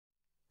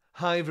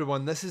Hi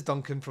everyone, this is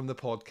Duncan from the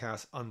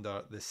podcast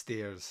Under the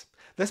Stairs.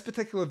 This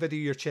particular video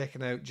you're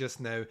checking out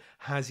just now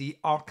has the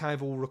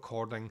archival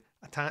recording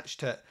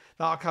attached to it.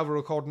 The archival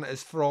recording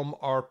is from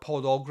our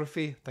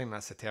podography, I think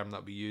that's the term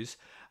that we use,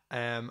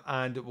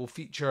 and it will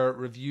feature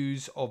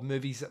reviews of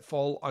movies that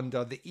fall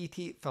under the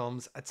 88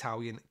 Films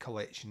Italian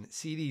Collection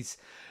series.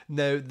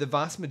 Now, the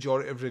vast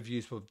majority of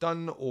reviews we've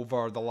done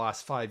over the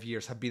last 5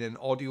 years have been in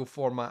audio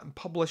format and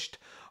published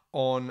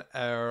on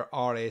our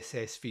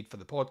RSS feed for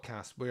the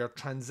podcast. We are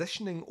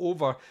transitioning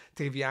over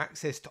to give you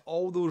access to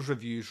all those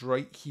reviews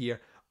right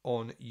here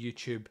on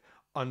YouTube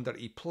under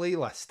a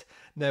playlist.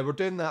 Now, we're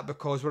doing that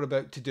because we're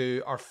about to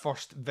do our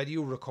first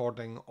video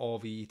recording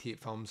of 88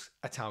 Films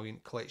Italian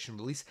Collection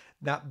release,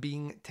 that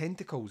being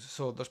Tentacles.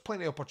 So there's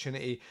plenty of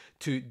opportunity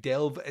to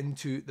delve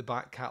into the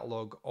back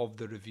catalogue of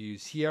the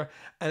reviews here.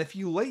 And if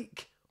you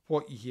like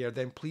what you hear,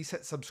 then please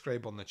hit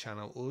subscribe on the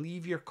channel,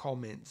 leave your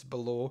comments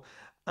below,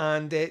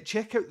 and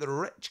check out the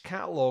rich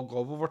catalogue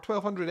of over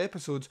 1,200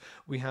 episodes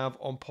we have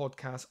on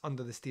podcasts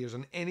Under the Stairs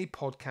on any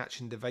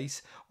podcatching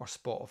device or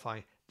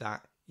Spotify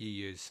that you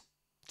use.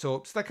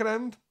 So stick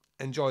around,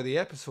 enjoy the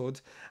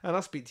episode, and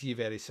I'll speak to you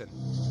very soon.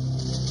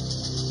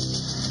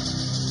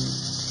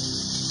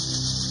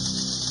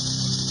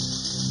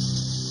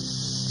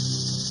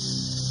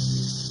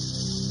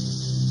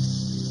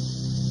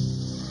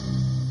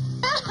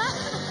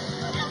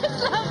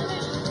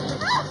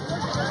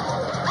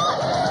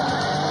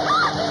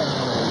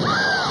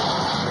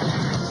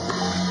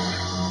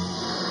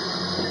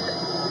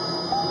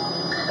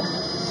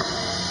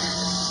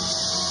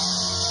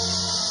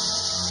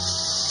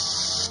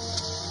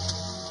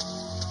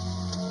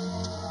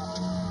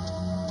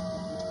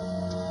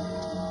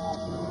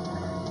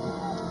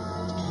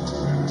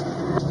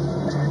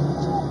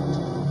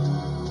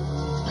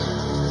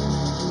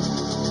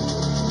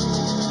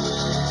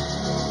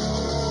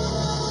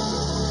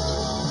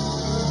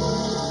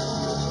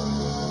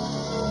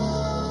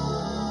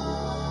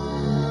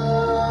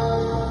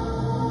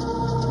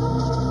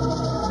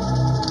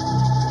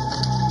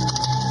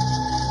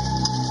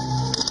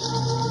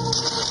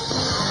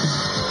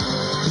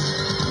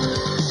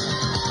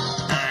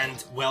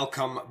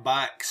 Welcome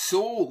back.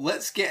 So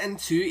let's get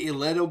into a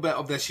little bit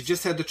of this. You've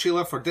just heard the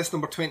trailer for disc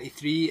number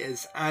 23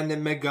 is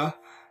AEnigma.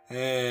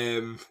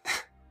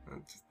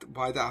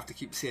 Why do I have to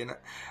keep saying it?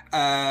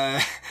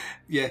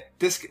 Yeah,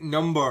 disc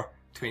number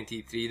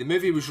 23. The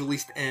movie was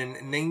released in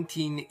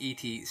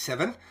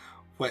 1987,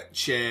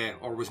 which,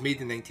 or was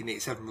made in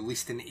 1987,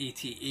 released in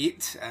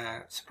 88.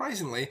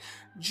 Surprisingly,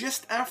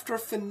 just after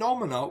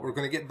Phenomena. We're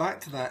going to get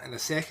back to that in a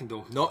second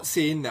though. Not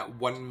saying that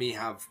one may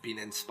have been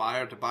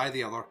inspired by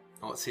the other.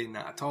 Not saying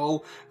that at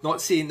all.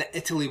 Not saying that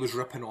Italy was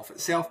ripping off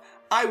itself.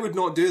 I would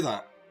not do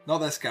that. Not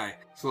this guy.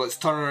 So let's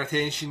turn our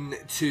attention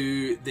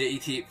to the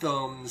 88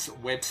 Films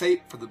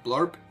website for the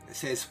blurb. It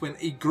says, when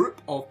a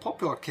group of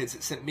popular kids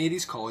at St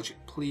Mary's College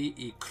play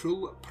a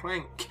cruel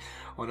prank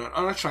on an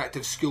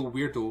unattractive school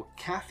weirdo,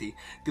 Kathy,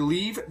 they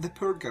leave the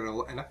poor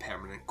girl in a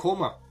permanent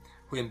coma.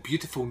 When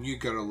beautiful new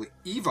girl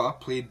Eva,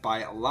 played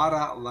by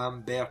Lara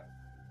Lamberti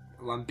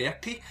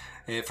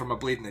from A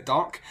Blade in the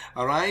Dark,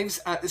 arrives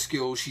at the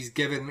school, she's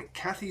given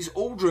Kathy's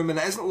old room, and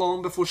it isn't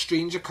long before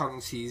strange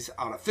occurrences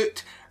are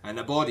afoot and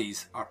the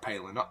bodies are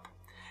piling up.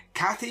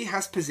 Kathy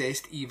has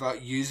possessed Eva,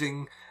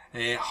 using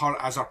her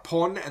as her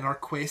pawn in her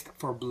quest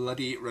for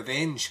bloody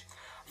revenge.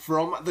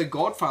 From The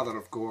Godfather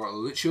of Gore,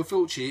 Lucio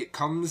Fulic,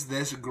 comes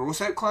this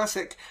gross-out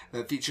classic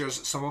that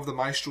features some of the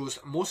maestro's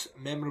most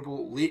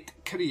memorable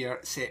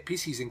late-career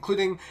set-pieces,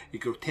 including a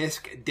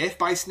grotesque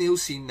death-by-snail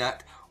scene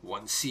that,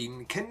 once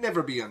seen, can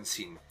never be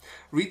unseen.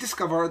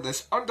 Rediscover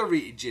this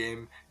underrated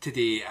gem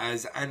today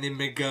as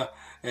AEnigma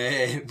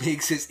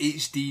makes its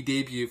HD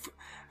debut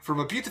from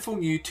a beautiful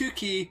new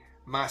 2K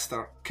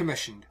master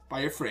commissioned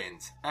by our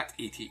friends at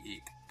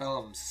 88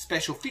 Films.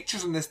 Special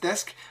features on this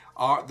disc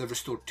are the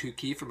restored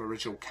 2K from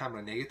original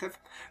camera negative,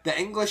 the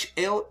English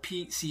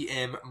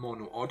LPCM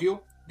mono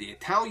audio, the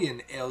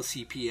Italian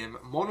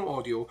LCPM mono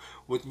audio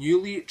with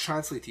newly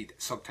translated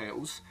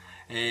subtitles,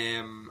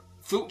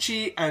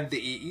 Fulci and the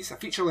 80s, a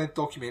feature-length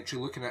documentary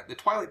looking at the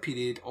twilight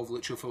period of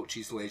Lucio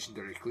Fulci's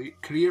legendary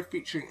career,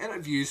 featuring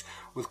interviews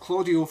with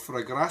Claudio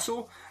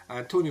Fragrasso,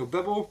 Antonio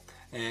Bibbo,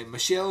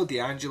 Michele De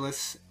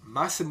Angelis,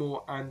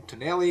 Massimo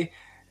Antonelli,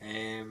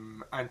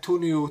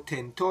 Antonio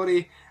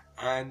Tentore,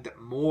 and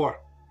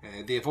more.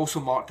 They have also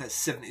marked at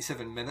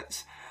 77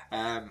 minutes.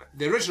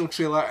 The original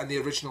trailer and the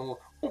original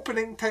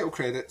opening title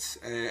credits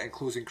and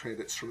closing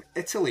credits from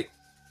Italy.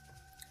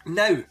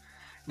 Now,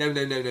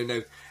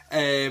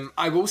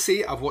 I will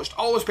say I've watched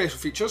all the special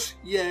features.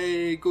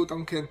 Yay, go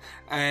Duncan.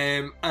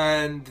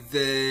 And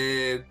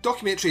the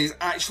documentary is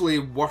actually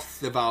worth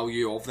the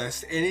value of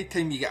this.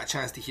 Anytime you get a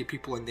chance to hear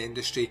people in the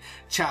industry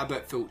chat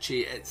about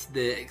Fulci, it's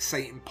the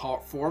exciting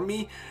part for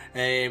me.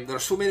 There are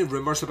so many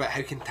rumours about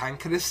how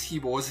cantankerous he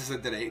was as a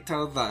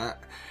director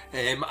that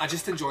I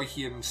just enjoy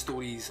hearing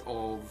stories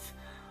of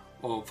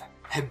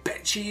how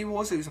bitchy he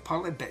was. He was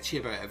apparently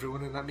bitchy about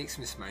everyone, and that makes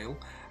me smile.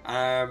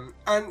 And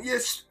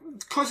yes,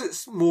 because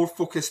it's more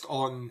focused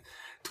on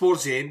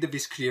towards the end of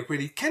his career, where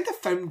he kind of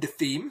found the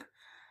fame,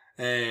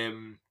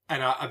 and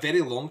a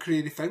very long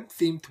career. He found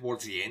fame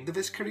towards the end of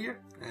his career,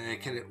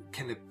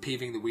 kind of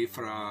paving the way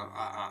for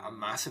a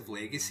massive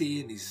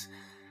legacy in his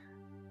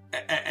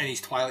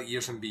twilight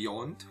years and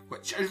beyond,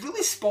 which has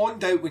really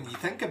spawned out when you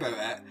think about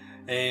it.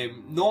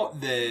 Not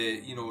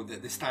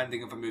the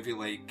standing of a movie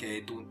like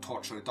Don't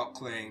Torture a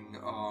Duckling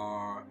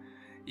or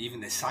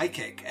even The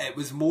Psychic. It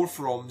was more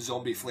from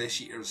Zombie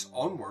Flesh Eaters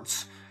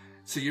onwards.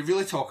 So you're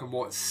really talking,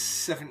 what,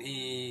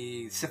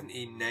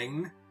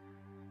 79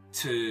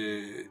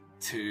 to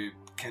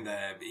kind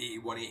of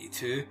 81,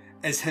 82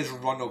 is his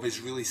run of his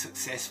really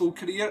successful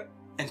career,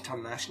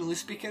 internationally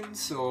speaking.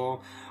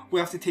 So we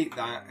have to take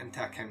that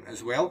into account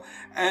as well.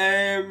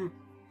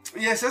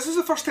 Yes, this was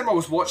the first time I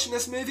was watching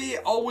this movie.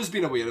 Always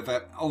been aware of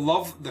it. I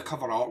love the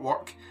cover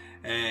artwork.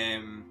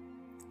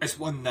 It's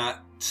one that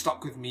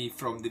stuck with me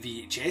from the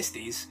VHS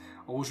days.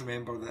 I always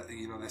remember that,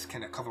 this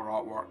kind of cover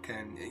artwork,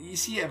 and you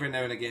see it every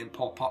now and again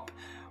pop up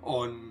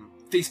on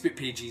Facebook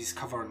pages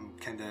covering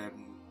kind of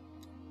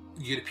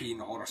European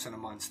horror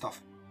cinema and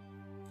stuff.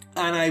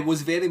 And I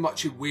was very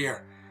much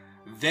aware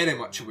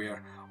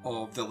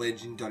of the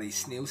legendary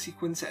snail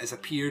sequence. It has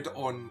appeared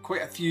on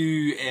quite a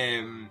few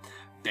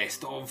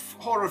best of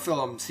horror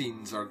film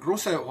scenes or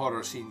gross out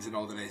horror scenes and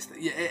all the rest.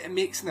 It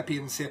makes an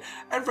appearance here,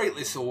 and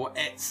rightly so.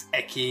 It's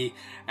icky,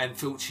 and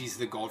Fulci's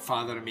the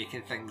godfather of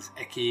making things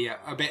icky.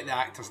 I bet the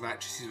actors and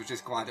actresses were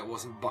just glad it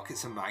wasn't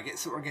buckets of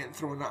maggots that were getting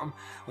thrown at him,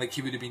 like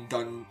he would have been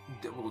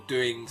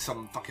doing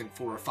some fucking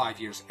 4 or 5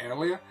 years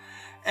earlier.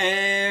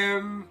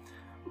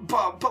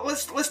 But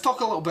let's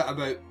talk a little bit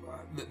about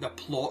the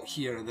plot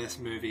here of this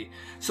movie.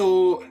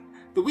 So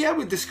the way I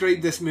would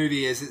describe this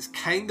movie is it's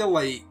kind of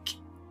like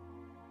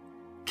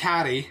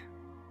Carrie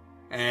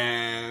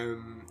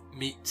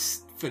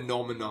meets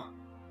Phenomena,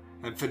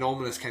 and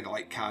Phenomena is kind of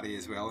like Carrie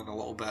as well in a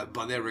little bit,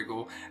 but there we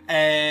go.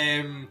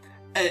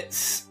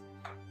 It's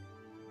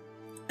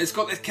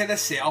got this kind of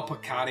setup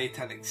of Carrie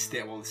to an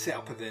extent, well, the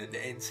setup of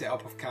the end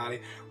setup of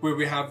Carrie, where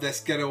we have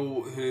this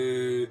girl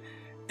who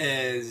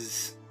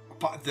is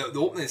the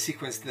opening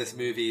sequence to this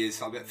movie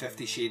is about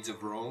 50 Shades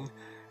of Wrong.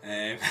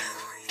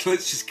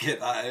 Let's just get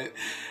that out.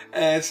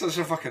 It's such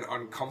a fucking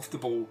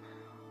uncomfortable,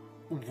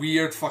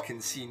 weird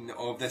fucking scene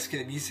of this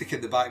kind of music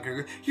in the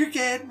background. You're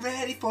getting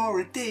ready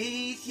for a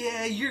date,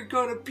 yeah, you're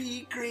gonna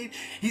be great,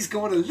 he's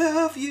gonna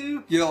love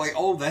you. Like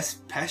all this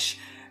pish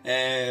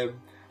happening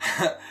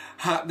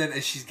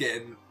as she's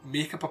getting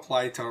makeup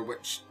applied to her,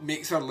 which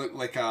makes her look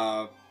like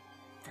a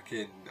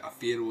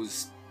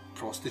pharaoh's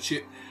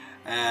prostitute.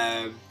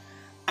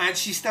 And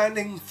she's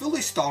standing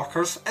fully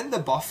starkers, in the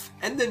buff,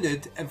 in the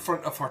nude, in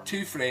front of her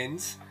two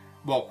friends,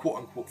 well,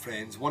 quote-unquote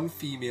friends, one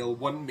female,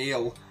 one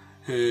male,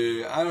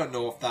 who, I don't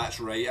know if that's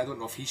right, I don't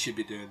know if he should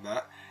be doing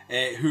that,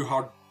 who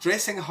are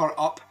dressing her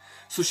up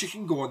so she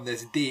can go on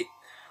this date.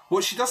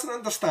 What she doesn't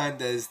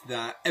understand is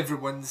that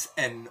everyone's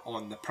in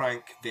on the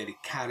prank, very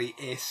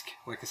Carrie-esque,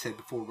 like I said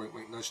before, wink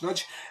wink nudge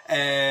nudge.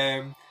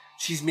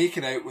 She's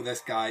making out with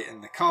this guy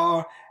in the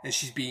car, and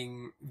she's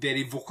being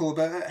very vocal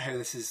about it,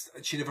 how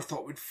she never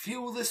thought it would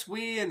feel this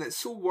way, and it's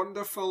so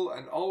wonderful,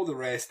 and all the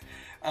rest.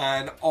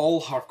 And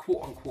all her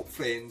quote-unquote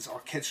friends,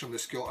 or kids from the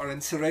school, are in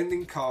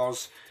surrounding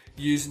cars,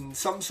 using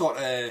some sort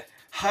of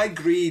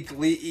high-grade,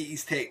 late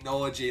 80s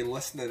technology,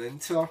 listening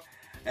into her.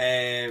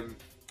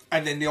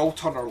 And then they all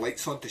turn her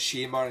lights on to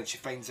shame her, and she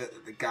finds out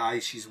that the guy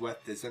she's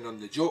with is in on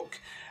the joke,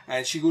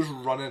 and she goes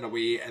running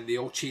away, and they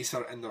all chase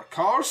her in their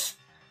cars,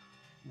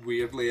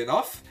 weirdly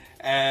enough,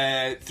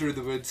 through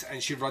the woods,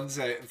 and she runs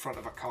out in front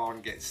of a car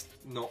and gets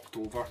knocked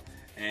over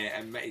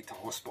and admitted to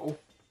hospital.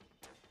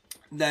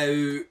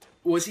 Now,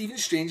 what's even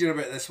stranger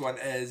about this one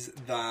is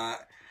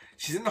that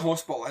she's in the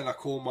hospital in a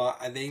coma,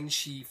 and then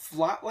she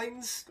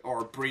flatlines,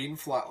 or brain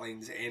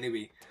flatlines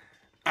anyway,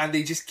 and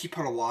they just keep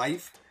her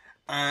alive.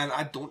 And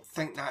I don't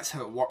think that's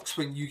how it works.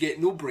 When you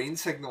get no brain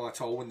signal at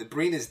all, when the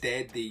brain is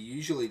dead, they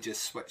usually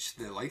just switch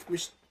the life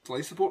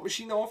support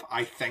machine off,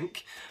 I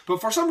think. But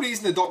for some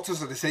reason, the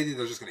doctors have decided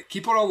they're just going to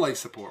keep her on life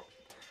support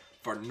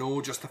for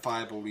no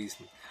justifiable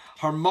reason.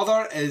 Her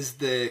mother is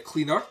the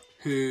cleaner,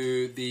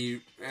 who the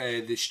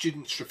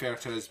students refer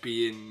to as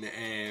being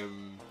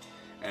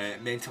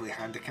mentally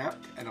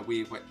handicapped, in a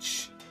way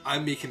which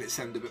I'm making it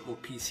sound a bit more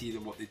PC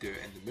than what they do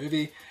in the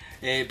movie.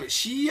 But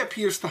she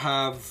appears to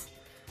have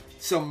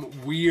some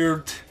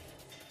weird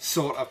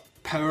sort of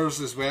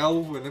powers as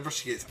well. Whenever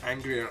she gets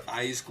angry, her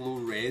eyes glow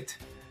red.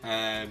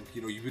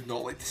 You would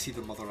not like to see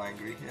the mother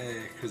angry,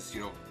 because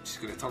she's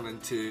going to turn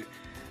into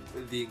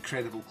the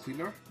Incredible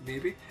Cleaner,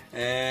 maybe.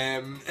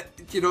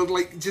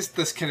 Like just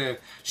this kind of,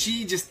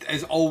 she just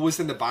is always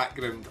in the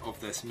background of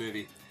this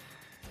movie.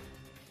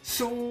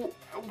 So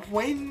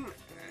when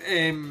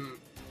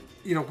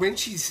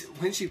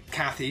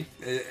Kathy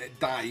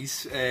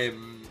dies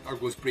or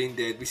goes brain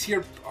dead, we see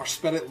her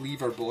spirit leave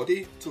her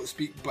body, so to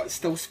speak, but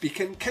still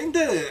speaking. Kind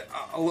of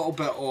a little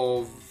bit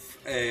of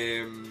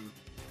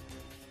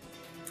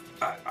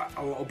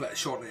a little bit of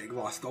Short Night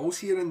Glass Dolls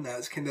here, and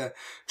that's kind of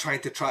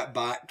trying to track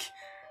back.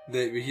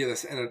 We hear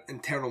this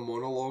internal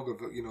monologue of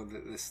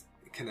this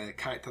kind of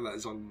character that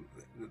is on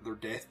their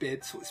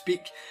deathbed, so to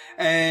speak.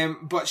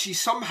 But she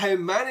somehow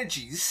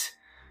manages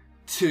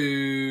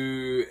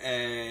to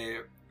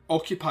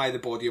occupy the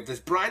body of this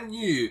brand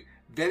new,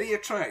 very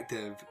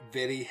attractive,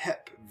 very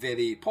hip,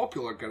 very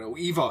popular girl,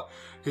 Eva,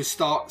 who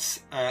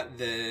starts at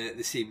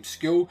the same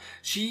school.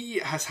 She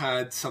has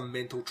had some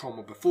mental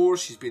trauma before.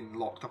 She's been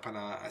locked up in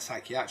a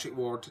psychiatric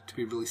ward to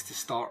be released to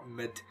start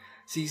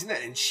mid-season,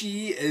 and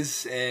she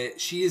is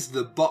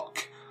the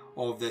buck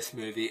of this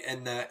movie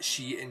in that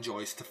she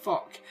enjoys to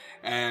fuck.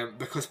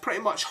 Because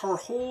pretty much her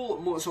whole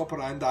modus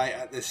operandi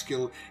at this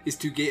school is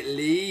to get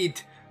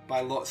laid by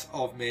lots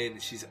of men.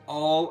 She's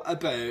all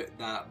about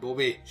that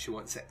bobby. She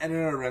wants it in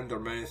and around her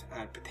mouth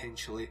and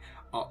potentially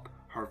up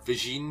her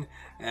vagine.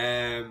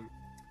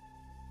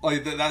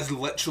 Like that's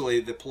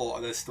literally the plot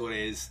of this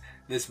story, is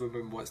this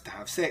woman wants to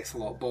have sex a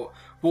lot. But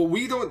what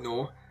we don't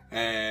know,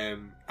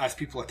 as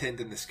people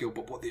attending the school,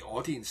 but what the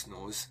audience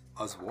knows,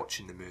 us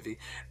watching the movie,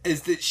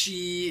 is that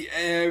she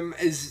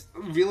is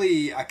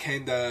really a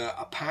kind of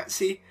a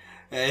patsy,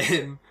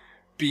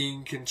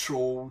 being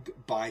controlled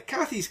by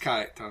Kathy's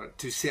character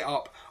to set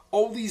up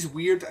all these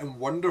weird and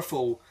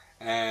wonderful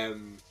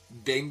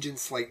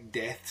vengeance-like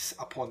deaths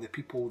upon the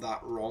people that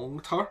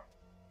wronged her.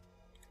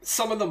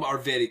 Some of them are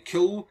very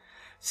cool,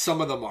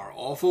 some of them are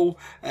awful.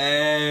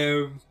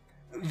 The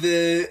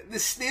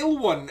snail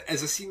one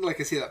is a scene, like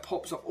I say, that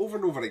pops up over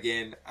and over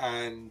again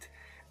and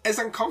is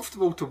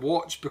uncomfortable to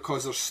watch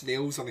because there's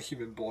snails on a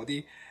human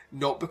body,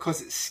 not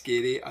because it's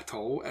scary at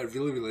all. It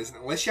really, really isn't.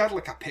 Unless you had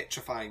like a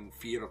petrifying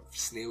fear of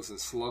snails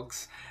and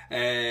slugs,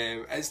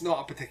 it's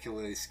not a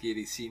particularly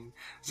scary scene.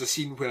 There's a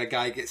scene where a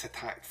guy gets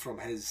attacked from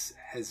his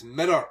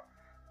mirror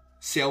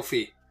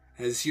selfie.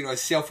 His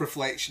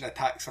self-reflection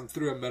attacks him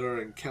through a mirror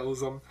and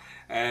kills him.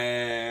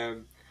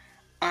 And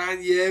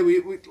yeah,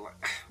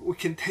 we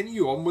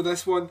continue on with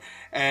this one.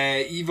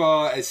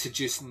 Eva is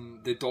seducing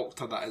the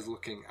doctor that is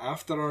looking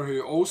after her,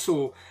 who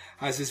also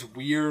has this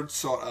weird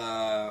sort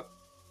of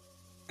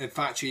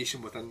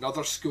infatuation with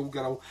another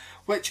schoolgirl.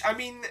 Which, I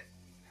mean,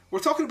 we're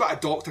talking about a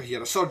doctor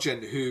here, a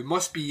surgeon, who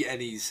must be in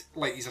he's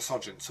a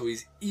surgeon, so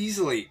he's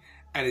easily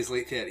in his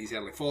late 30s,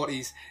 early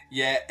 40s,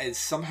 yet is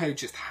somehow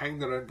just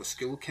hanging around with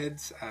school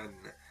kids and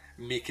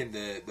making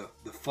the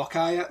fuck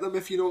eye at them,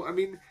 if you know what I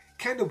mean.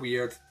 Kind of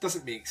weird,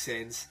 doesn't make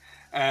sense.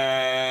 You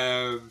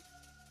know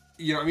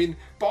what I mean?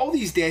 But all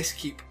these deaths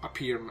keep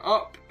appearing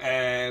up.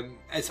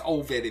 It's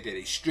all very,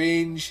 very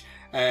strange.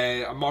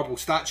 A marble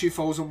statue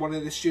falls on one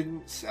of the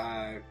students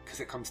because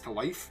it comes to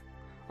life,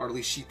 or at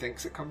least she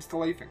thinks it comes to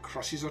life, and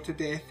crushes her to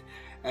death.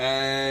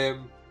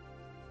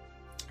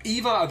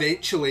 Eva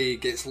eventually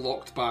gets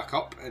locked back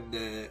up in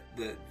the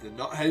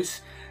nut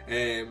house.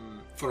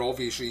 For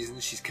obvious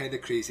reasons. She's kind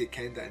of crazy,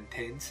 kind of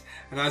intense,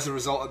 and as a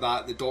result of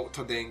that, the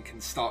doctor then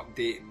can start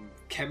dating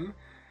Kim,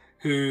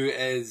 who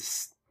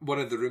is one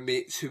of the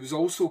roommates who was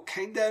also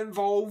kind of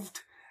involved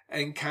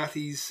in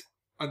Kathy's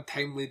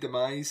untimely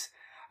demise.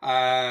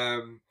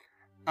 And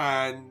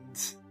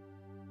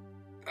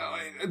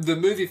the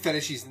movie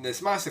finishes in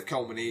this massive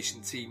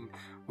culmination scene,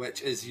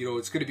 which is,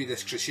 it's going to be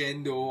this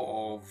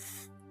crescendo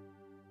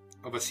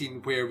of a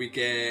scene where we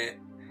get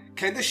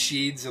kind of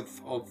shades of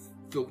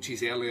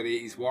Fulci's earlier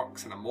 80s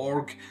works in a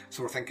morgue.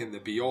 So we're thinking the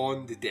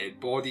Beyond, the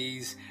dead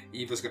bodies,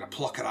 Eva's going to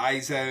pluck her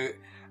eyes out,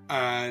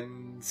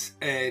 and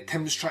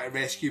Tim's trying to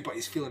rescue, but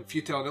he's feeling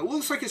futile, and it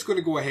looks like it's going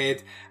to go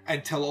ahead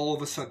until all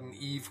of a sudden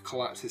Eve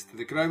collapses to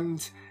the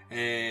ground,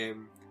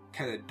 kind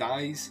of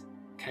dies,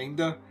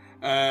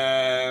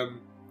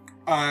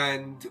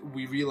 and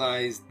we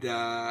realise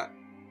that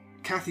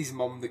Kathy's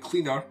mum, the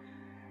cleaner,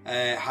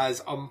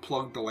 has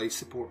unplugged the life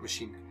support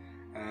machine.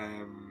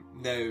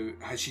 Now,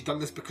 has she done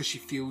this because she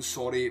feels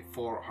sorry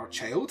for her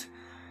child?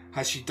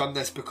 Has she done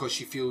this because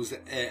she feels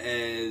that it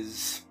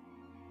is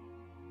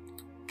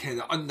kind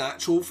of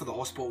unnatural for the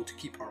hospital to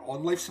keep her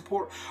on life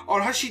support?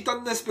 Or has she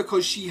done this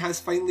because she has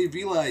finally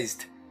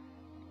realised,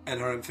 in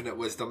her infinite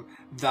wisdom,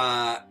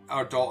 that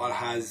our daughter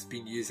has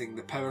been using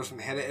the powers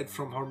inherited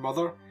from her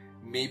mother,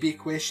 maybe,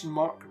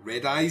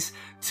 red eyes,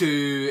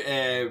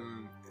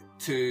 to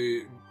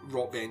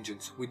wrought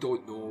vengeance? We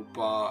don't know,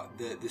 but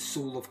the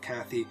soul of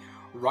Kathy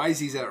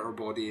rises out of her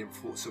body and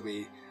floats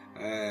away.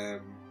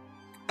 And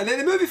then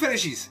the movie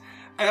finishes,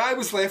 and I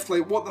was left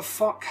like, what the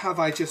fuck have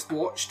I just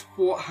watched?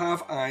 What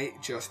have I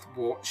just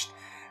watched?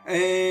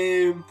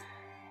 This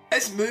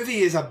movie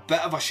is a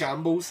bit of a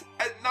shambles.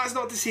 That's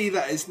not to say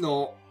that it's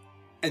not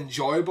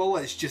enjoyable,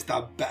 it's just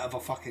a bit of a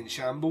fucking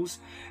shambles.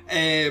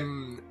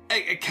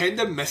 It kind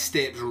of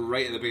missteps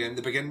right at the beginning.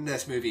 The beginning of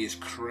this movie is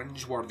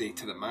cringeworthy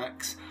to the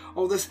max.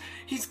 All this,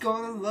 he's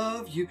gonna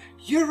love you,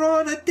 you're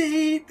on a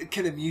date, the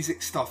kind of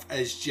music stuff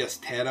is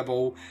just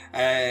terrible.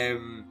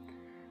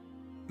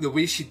 The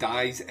way she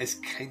dies is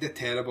kind of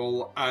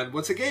terrible, and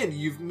once again,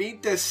 you've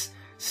made this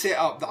set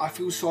up that I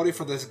feel sorry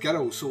for this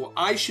girl, so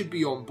I should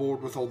be on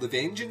board with all the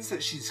vengeance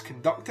that she's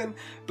conducting,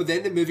 but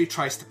then the movie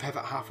tries to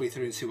pivot halfway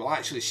through and say, well,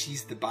 actually,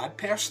 she's the bad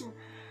person.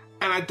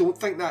 And I don't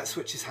think that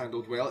switch is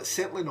handled well. It's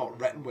certainly not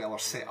written well or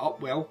set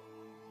up well.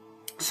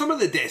 Some of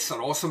the deaths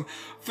are awesome.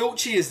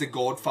 Fulci is the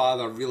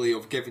godfather, really,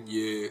 of giving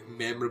you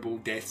memorable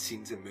death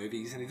scenes in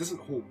movies, and he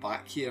doesn't hold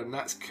back here, and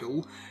that's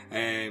cool.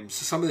 So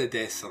some of the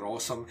deaths are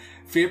awesome.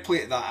 Fair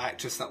play to that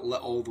actress that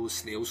let all those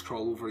snails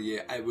crawl over you.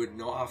 It would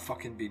not have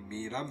fucking been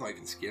me, and I'm not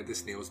even scared of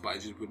snails, but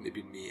it just wouldn't have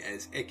been me.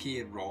 It's icky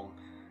and wrong.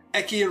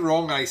 Icky and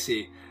wrong, I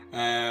say.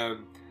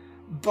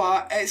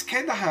 But it's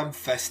kind of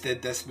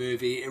ham-fisted, this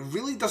movie. It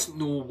really doesn't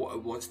know what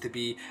it wants to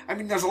be. I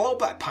mean, there's a little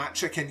bit of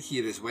Patrick in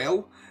here as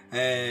well.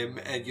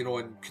 And, you know,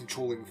 and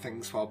controlling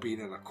things while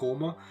being in a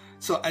coma.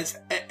 So it's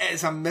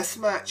a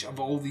mismatch of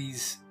all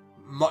these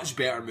much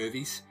better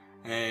movies.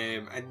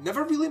 And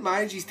never really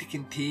manages to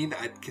contain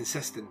a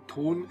consistent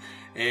tone.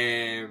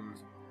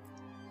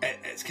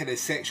 It's kind of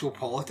sexual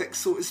politics,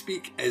 so to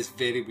speak, is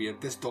very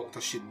weird. This doctor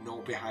should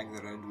not be hanging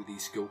around with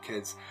these school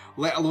kids,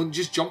 let alone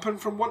just jumping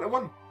from one to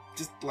one.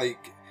 Just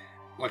like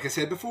I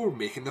said before,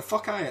 making the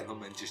fuck eye at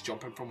them and just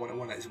jumping from one to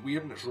one. It's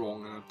weird and it's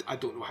wrong, and I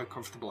don't know how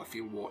comfortable I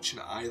feel watching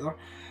it either.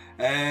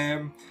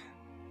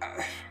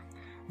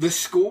 The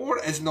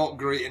score is not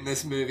great in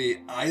this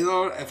movie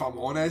either, if I'm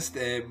honest.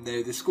 Now,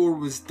 the score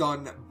was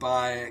done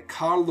by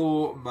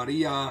Carlo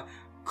Maria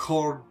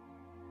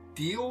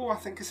Cordio, I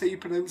think is how you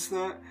pronounce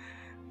that.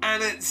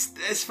 And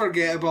it's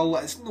forgettable.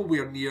 It's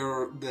nowhere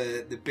near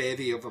the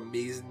bevy of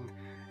amazing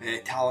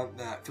talent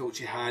that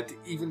Fulci had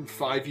even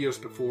 5 years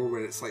before,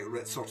 where it's like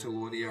Ritz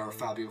Ortoloni or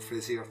Fabio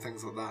Frizzi or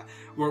things like that.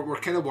 We're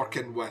kind of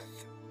working with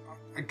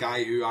a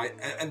guy who,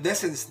 in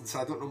this instance,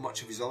 I don't know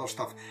much of his other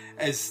stuff,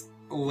 is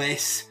a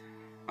lesser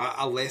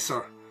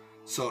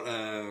sort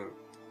of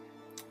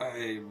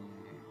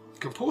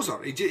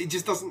composer. He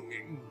just doesn't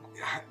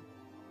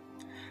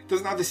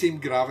have the same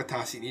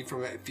gravitas you need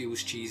from it. It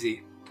feels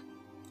cheesy.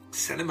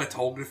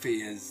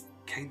 Cinematography is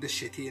kind of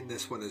shitty in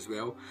this one as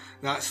well.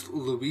 That's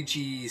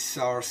Luigi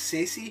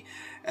Scorsese.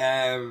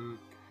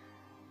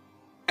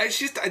 It's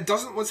just, it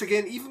doesn't, once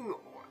again, even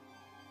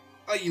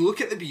like, you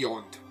look at The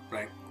Beyond,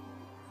 right?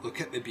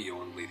 Look at The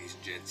Beyond, ladies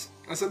and gents.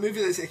 It's a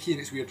movie that's icky and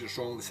it's weird and it's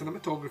wrong. The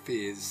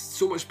cinematography is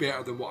so much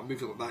better than what a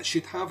movie like that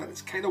should have, and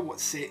it's kind of what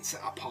sets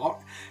it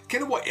apart.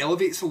 Kind of what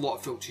elevates a lot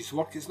of Fulci's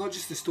work. It's not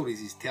just the stories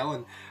he's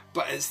telling,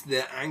 but it's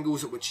the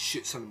angles at which he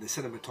shoots them and the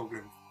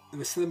cinematography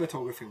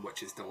in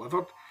which it's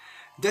delivered.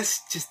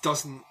 This just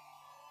doesn't.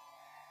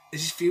 It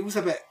just feels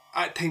a bit,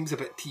 at times, a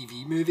bit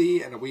TV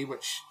movie in a way which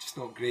is just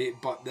not great.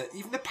 But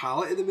even the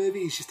palette of the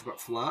movie is just a bit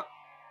flat.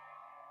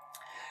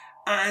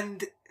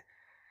 And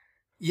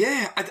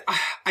yeah,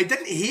 I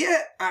didn't hate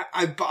it.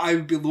 But I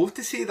would be loath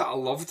to say that I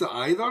loved it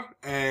either.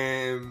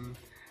 There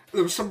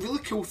were some really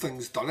cool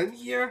things done in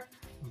here,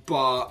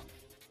 but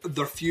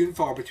they're few and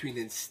far between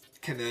and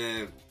kind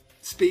of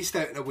spaced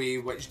out in a way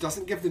which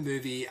doesn't give the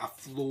movie a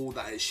flow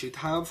that it should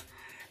have.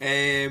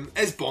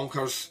 It's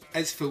bonkers.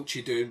 It's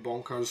Fulci doing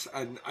bonkers,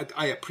 and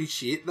I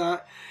appreciate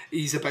that.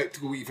 He's about to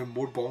go even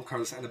more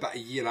bonkers in about a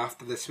year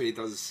after this, way he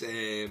does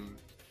when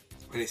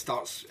he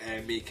starts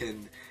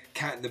making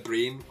Cat in the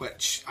Brain,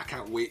 which I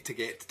can't wait to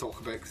get to talk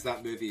about, because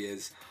that movie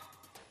is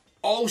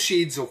all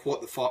shades of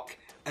what the fuck.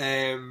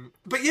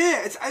 But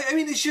yeah, I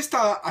mean, it's just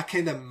a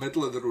kind of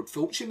middle of the road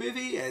Fulci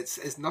movie.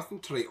 It's nothing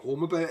to write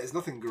home about. It's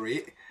nothing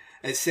great.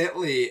 It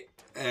certainly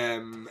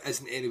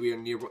isn't anywhere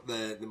near what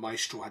the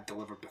Maestro had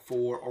delivered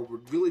before, or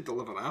would really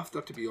deliver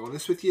after, to be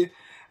honest with you.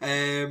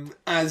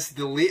 As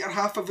the later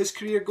half of his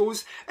career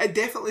goes, it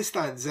definitely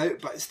stands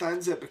out, but it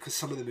stands out because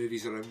some of the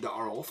movies around it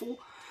are awful.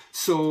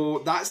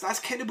 So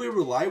that's kind of where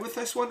we lie with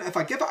this one. If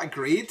I give it a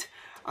grade,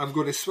 I'm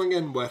going to swing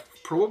in with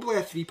probably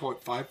a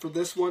 3.5 for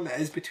this one.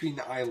 It is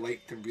between I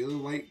liked and really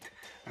liked.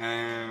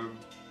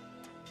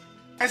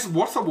 It's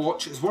worth a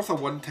watch. It's worth a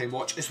one-time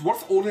watch. It's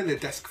worth owning a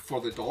disc for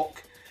the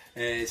doc.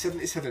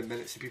 77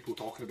 minutes of people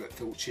talking about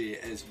Fulci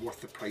is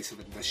worth the price of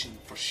admission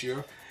for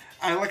sure.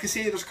 And like I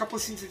say, there's a couple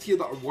of scenes in here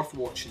that are worth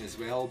watching as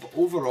well, but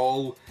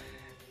overall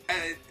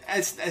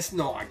it's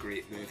not a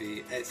great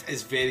movie.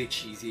 It's very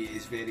cheesy,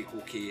 it's very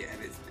hokey, and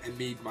it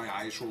made my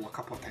eyes roll a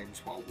couple of times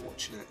while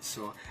watching it.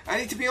 So I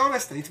need to be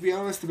honest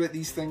about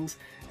these things.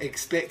 I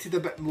expected a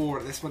bit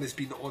more. This one has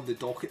been on the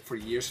docket for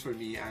years for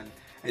me, and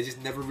it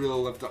just never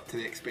really lived up to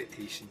the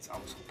expectations I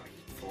was hoping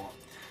for.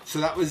 So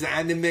that was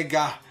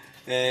AEnigma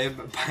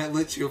by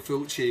Lucio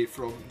Fulic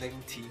from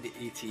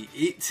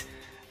 1988.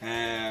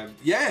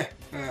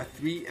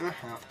 3.5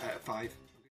 out of 5.